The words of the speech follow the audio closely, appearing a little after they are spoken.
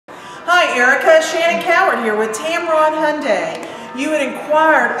Hi Erica, Shannon Coward here with Tameron Hyundai. You had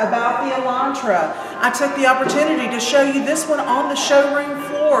inquired about the Elantra. I took the opportunity to show you this one on the showroom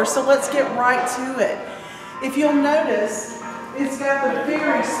floor, so let's get right to it. If you'll notice, it's got the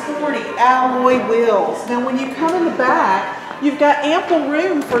very sporty alloy wheels. Now when you come in the back, you've got ample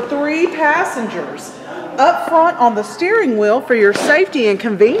room for 3 passengers. Up front on the steering wheel for your safety and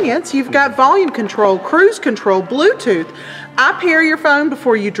convenience, you've got volume control, cruise control, Bluetooth. Pair your phone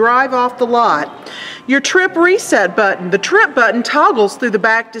before you drive off the lot. Your trip reset button. The trip button toggles through the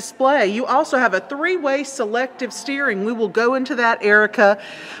back display. You also have a 3-way selective steering. We will go into that, Erica,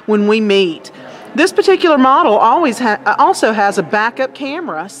 when we meet. This particular model also has a backup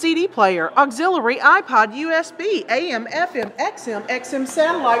camera, CD player, auxiliary, iPod, USB, AM, FM, XM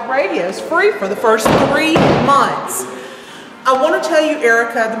satellite radios, free for the first 3 months. I want to tell you,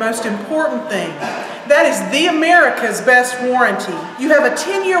 Erica, the most important thing. That is the America's best warranty. You have a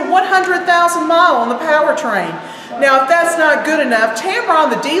 10-year, 100,000 mile on the powertrain. Now, if that's not good enough,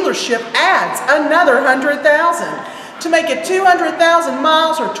 Tameron, the dealership, adds another 100,000 to make it 200,000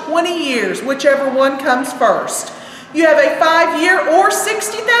 miles or 20 years, whichever one comes first. You have a 5-year or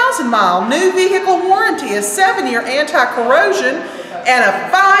 60,000 mile new vehicle warranty, a 7-year anti-corrosion, and a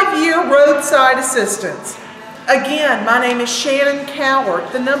 5-year roadside assistance. Again, my name is Shannon Coward.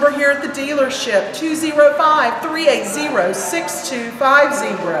 The number here at the dealership,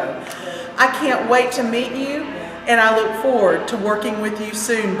 205-380-6250. I can't wait to meet you, and I look forward to working with you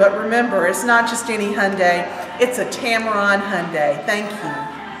soon. But remember, it's not just any Hyundai, it's a Tameron Hyundai. Thank you.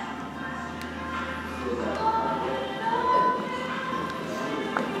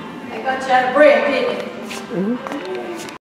 I got you out of bread, didn't you?